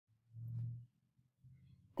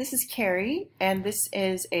This is Carrie, and this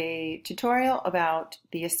is a tutorial about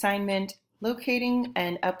the assignment locating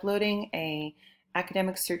and uploading a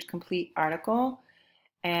Academic Search Complete article.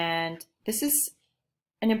 And this is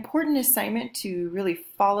an important assignment to really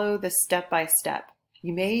follow the step-by-step.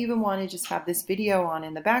 You may even want to just have this video on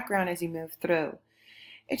in the background as you move through.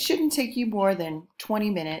 It shouldn't take you more than 20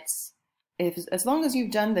 minutes. As long as you've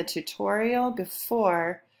done the tutorial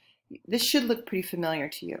before, this should look pretty familiar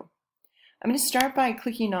to you. I'm going to start by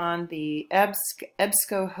clicking on the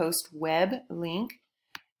EBSCO host web link,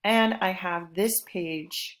 and I have this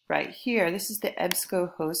page right here. This is the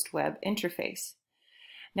EBSCO host web interface.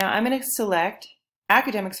 Now I'm going to select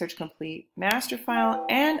Academic Search Complete, Master File,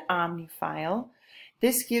 and Omni File.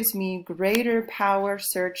 This gives me greater power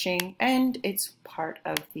searching, and it's part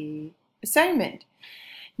of the assignment.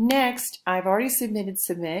 Next, I've already submitted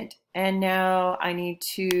submit, and now I need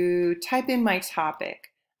to type in my topic.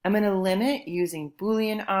 I'm going to limit using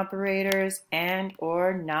Boolean operators and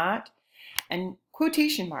or not, and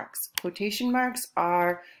quotation marks. Quotation marks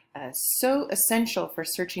are so essential for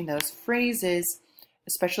searching those phrases,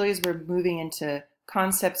 especially as we're moving into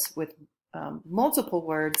concepts with multiple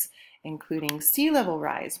words, including sea level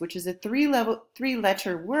rise, which is a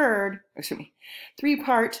three-letter word,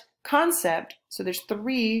 three-part concept, so there's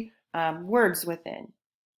three words within.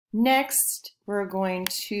 Next, we're going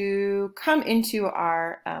to come into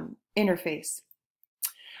our interface.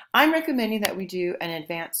 I'm recommending that we do an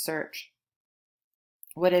advanced search.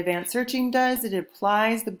 What advanced searching does, it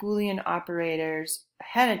applies the Boolean operators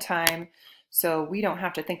ahead of time so we don't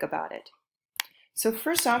have to think about it. So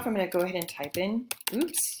first off, I'm going to go ahead and type in, I'm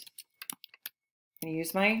going to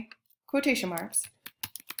use my quotation marks,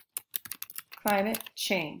 climate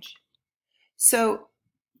change. So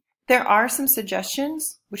there are some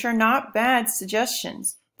suggestions, which are not bad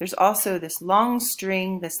suggestions. There's also this long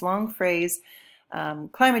string, this long phrase,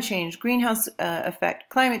 climate change, greenhouse effect,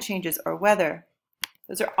 climate changes, or weather.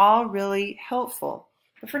 Those are all really helpful.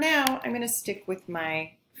 But for now, I'm going to stick with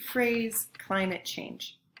my phrase, climate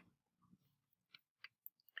change.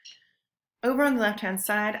 Over on the left-hand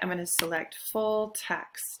side, I'm going to select full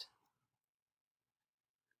text.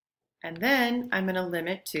 And then I'm going to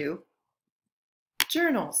limit to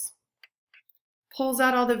journals. Pulls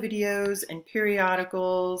out all the videos and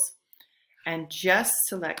periodicals and just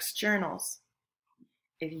selects journals.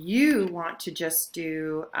 If you want to just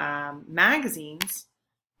do magazines,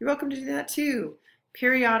 you're welcome to do that too.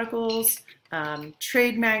 Periodicals,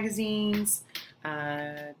 trade magazines,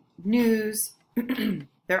 news,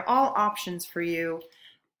 they're all options for you.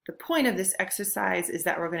 The point of this exercise is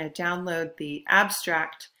that we're going to download the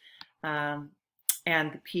abstract and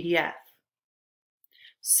the PDF.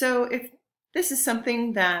 So if this is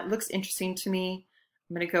something that looks interesting to me,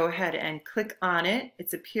 I'm going to go ahead and click on it.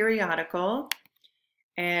 It's a periodical,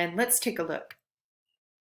 and let's take a look.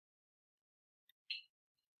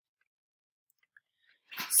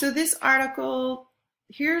 So this article,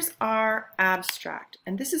 here's our abstract,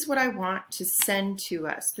 and this is what I want to send to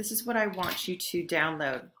us. This is what I want you to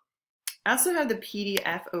download. I also have the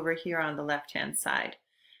PDF over here on the left-hand side,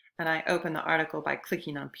 and I open the article by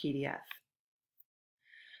clicking on PDF.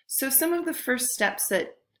 So some of the first steps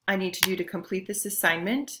that I need to do to complete this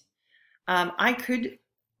assignment, I could,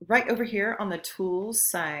 right over here on the tools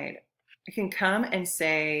side, I can come and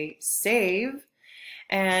say save,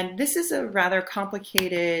 and this is a rather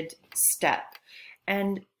complicated step,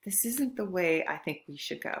 and this isn't the way I think we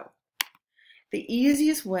should go. The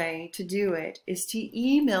easiest way to do it is to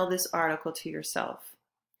email this article to yourself.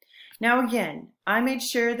 Now again, I made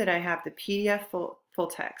sure that I have the PDF full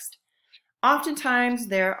text. Oftentimes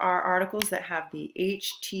there are articles that have the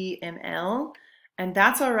HTML, and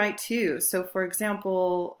that's all right too. So for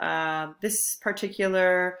example, this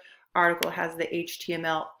particular article has the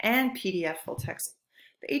HTML and PDF full text.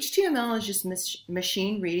 The HTML is just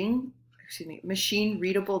machine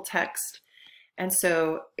readable text, and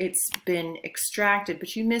so it's been extracted,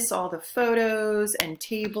 but you miss all the photos and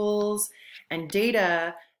tables and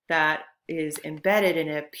data that is embedded in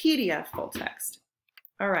a PDF full text.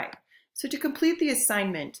 All right. So to complete the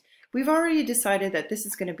assignment, we've already decided that this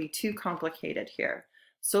is going to be too complicated here.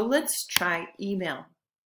 So let's try email.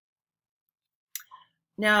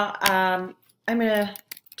 Now, I'm going to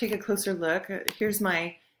take a closer look. Here's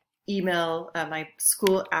my email, my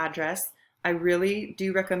school address. I really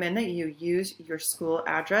do recommend that you use your school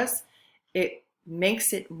address. It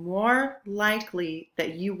makes it more likely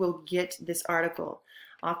that you will get this article.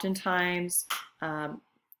 Oftentimes,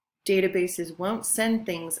 databases won't send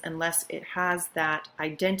things unless it has that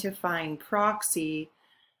identifying proxy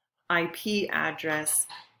IP address,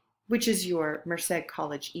 which is your Merced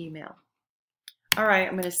College email. All right,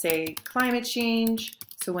 I'm going to say climate change.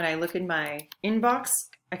 So when I look in my inbox,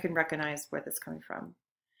 I can recognize where that's coming from.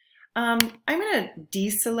 I'm going to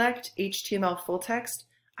deselect HTML full text.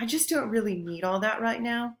 I just don't really need all that right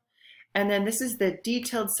now. And then this is the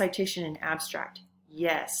detailed citation and abstract.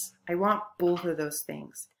 Yes, I want both of those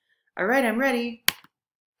things. All right, I'm ready.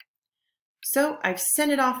 So I've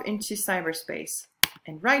sent it off into cyberspace.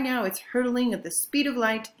 And right now it's hurtling at the speed of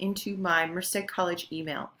light into my Merced College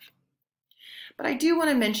email. But I do want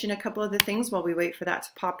to mention a couple of the things while we wait for that to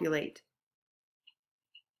populate.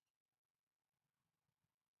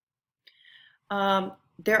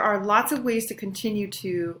 There are lots of ways to continue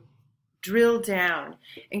to drill down,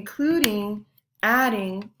 including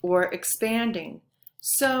adding or expanding.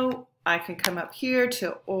 So I can come up here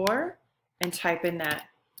to or and type in that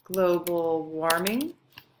global warming.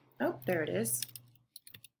 Oh, there it is.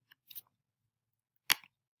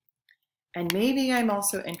 And maybe I'm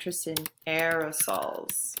also interested in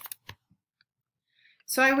aerosols.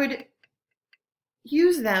 So I would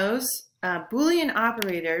use those Boolean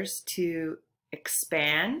operators to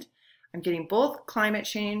expand. I'm getting both climate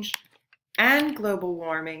change and global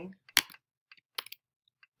warming,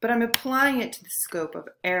 but I'm applying it to the scope of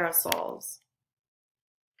aerosols.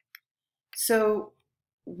 So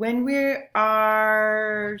when we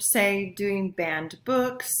are, say, doing banned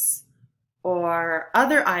books or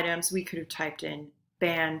other items, we could have typed in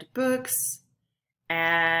banned books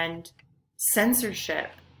and censorship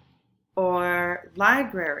or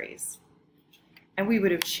libraries, and we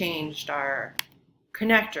would have changed our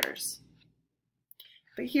connectors.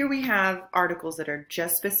 But here we have articles that are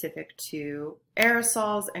just specific to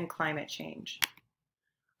aerosols and climate change.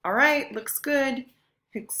 All right, looks good.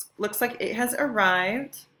 Looks like it has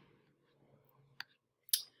arrived.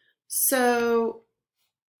 So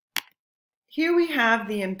here we have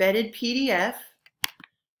the embedded PDF,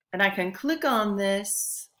 and I can click on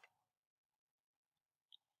this,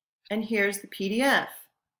 and here's the PDF.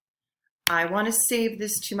 I want to save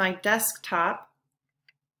this to my desktop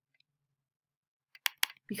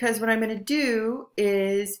because what I'm going to do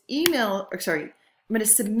is I'm going to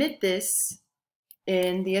submit this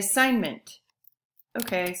in the assignment.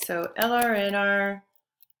 Okay, so LRNR,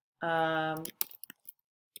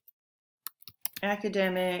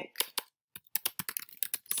 academic,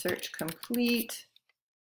 search complete.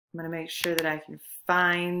 I'm going to make sure that I can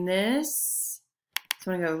find this.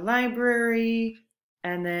 So I'm going to go library,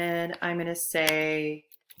 and then I'm going to say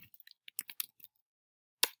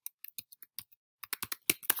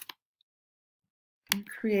I'm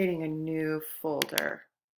creating a new folder.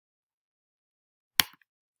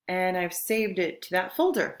 And I've saved it to that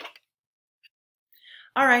folder.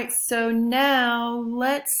 All right, so now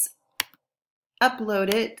let's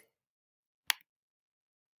upload it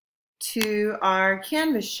to our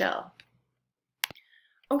Canvas shell.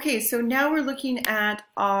 Okay, so now we're looking at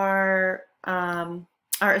our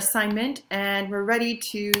assignment, and we're ready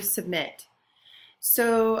to submit.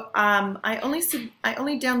 So I only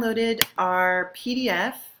downloaded our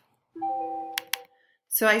PDF,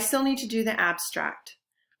 so I still need to do the abstract.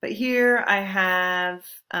 But here I have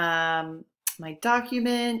my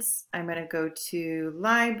documents. I'm going to go to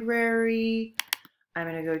library. I'm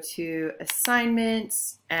going to go to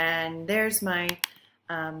assignments, and there's my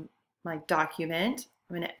my document.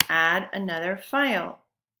 I'm going to add another file.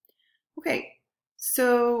 Okay,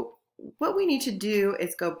 so what we need to do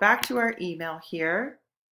is go back to our email here,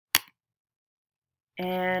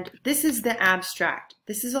 and this is the abstract.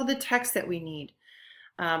 This is all the text that we need.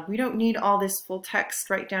 We don't need all this full text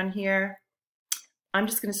right down here. I'm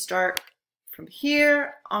just going to start from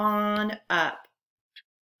here on up,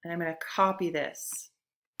 and I'm going to copy this.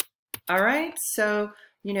 All right, so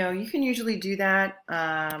you can usually do that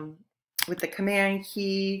with the command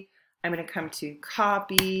key. I'm going to come to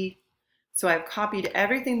copy. So I've copied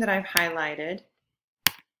everything that I've highlighted,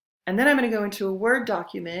 and then I'm going to go into a Word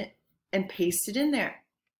document and paste it in there.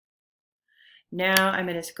 Now I'm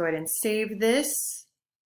going to go ahead and save this.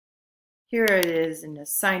 Here it is in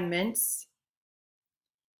assignments,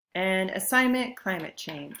 and assignment climate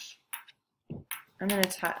change. I'm going to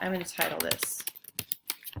title this.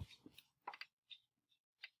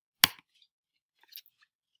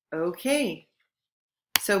 Okay,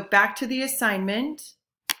 so back to the assignment.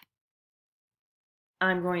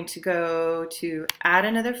 I'm going to go to add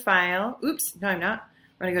another file. Oops, no, I'm not.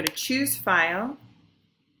 I'm going to go to choose file,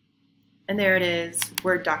 and there it is,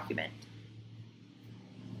 Word document.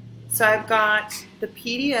 So I've got the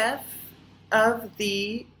PDF of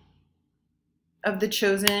the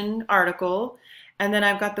chosen article, and then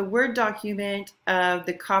I've got the Word document of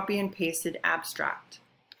the copy and pasted abstract.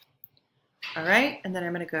 All right, and then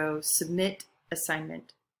I'm going to go submit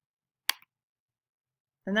assignment.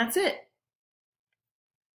 And that's it.